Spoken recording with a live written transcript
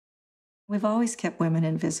We've always kept women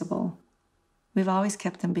invisible. We've always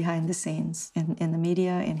kept them behind the scenes, in the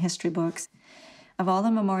media, in history books. Of all the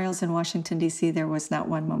memorials in Washington, D.C., there was not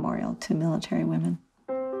one memorial to military women.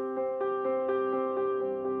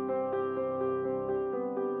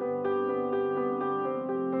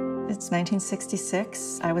 It's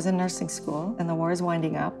 1966. I was in nursing school, and the war is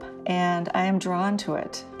winding up, and I am drawn to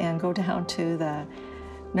it and go down to the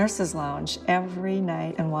nurses' lounge every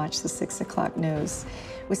night and watch the 6 o'clock news.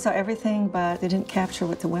 We saw everything, but they didn't capture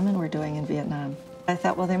what the women were doing in Vietnam. I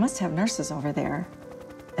thought, well, they must have nurses over there,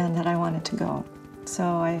 and that I wanted to go. So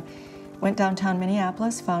I went downtown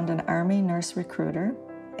Minneapolis, found an Army nurse recruiter,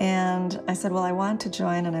 and I said, well, I want to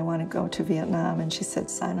join and I want to go to Vietnam. And she said,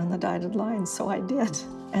 sign on the dotted line, so I did.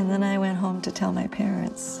 And then I went home to tell my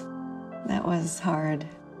parents. That was hard.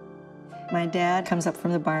 My dad comes up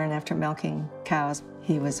from the barn after milking cows.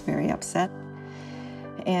 He was very upset.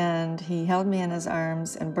 And he held me in his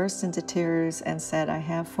arms and burst into tears and said, I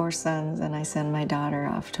have 4 sons and I send my daughter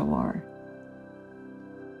off to war.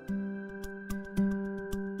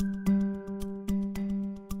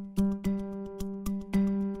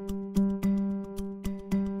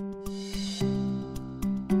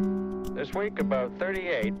 This week, about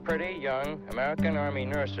 38 pretty young American Army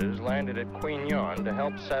nurses landed at Queen Yon to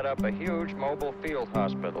help set up a huge mobile field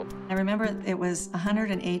hospital. I remember it was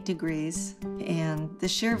 108 degrees, and the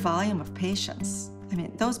sheer volume of patients. I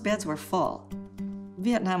mean, those beds were full.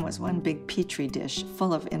 Vietnam was one big petri dish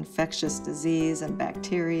full of infectious disease and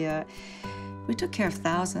bacteria. We took care of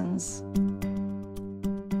thousands.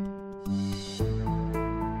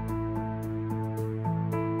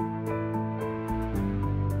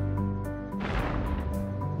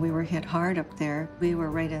 We were hit hard up there. We were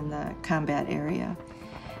right in the combat area.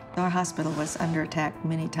 Our hospital was under attack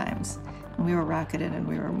many times. We were rocketed and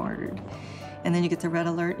we were mortared. And then you get the red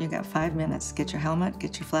alert, you got 5 minutes. Get your helmet,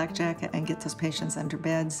 get your flak jacket, and get those patients under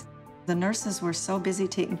beds. The nurses were so busy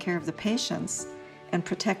taking care of the patients and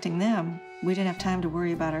protecting them, we didn't have time to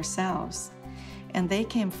worry about ourselves. And they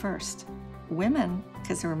came first. Women,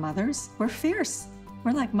 because they were mothers, were fierce.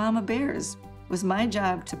 We're like mama bears. It was my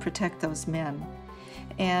job to protect those men.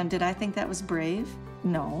 And did I think that was brave?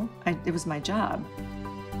 No, it was my job.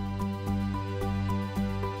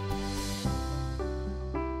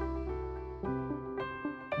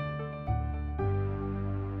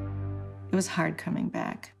 It was hard coming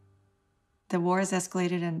back. The war has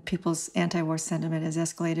escalated and people's anti-war sentiment has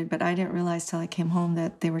escalated, but I didn't realize till I came home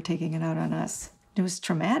that they were taking it out on us. It was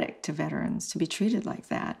traumatic to veterans to be treated like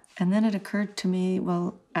that. And then it occurred to me,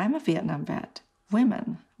 well, I'm a Vietnam vet.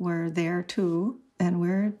 Women were there too, and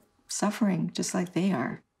we're suffering just like they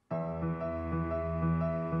are.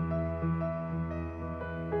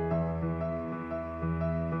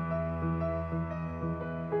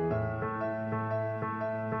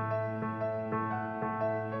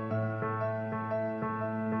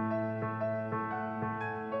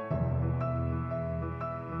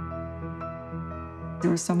 There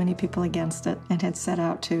were so many people against it and had set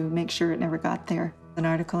out to make sure it never got there. An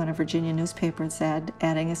article in a Virginia newspaper said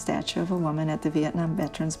adding a statue of a woman at the Vietnam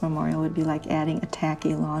Veterans Memorial would be like adding a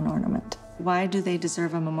tacky lawn ornament. Why do they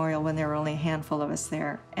deserve a memorial when there were only a handful of us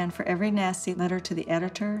there? And for every nasty letter to the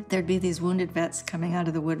editor, there'd be these wounded vets coming out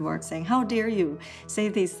of the woodwork saying, how dare you say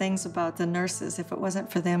these things about the nurses? If it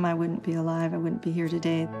wasn't for them, I wouldn't be alive. I wouldn't be here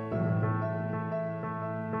today.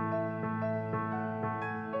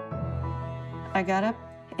 I got up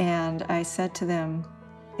and I said to them,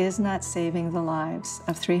 is not saving the lives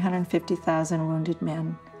of 350,000 wounded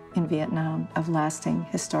men in Vietnam of lasting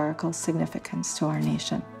historical significance to our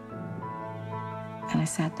nation. And I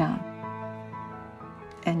sat down,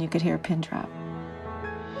 and you could hear a pin drop.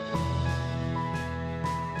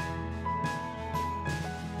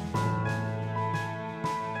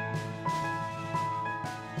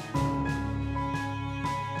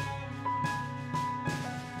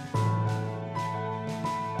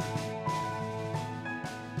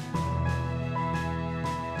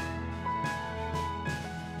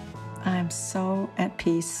 I'm so at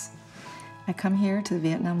peace. I come here to the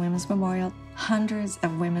Vietnam Women's Memorial. Hundreds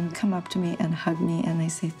of women come up to me and hug me and they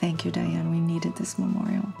say, thank you, Diane, we needed this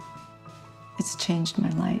memorial. It's changed my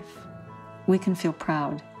life. We can feel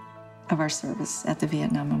proud of our service at the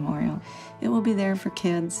Vietnam Memorial. It will be there for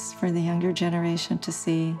kids, for the younger generation to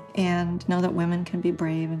see, and know that women can be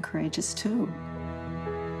brave and courageous too.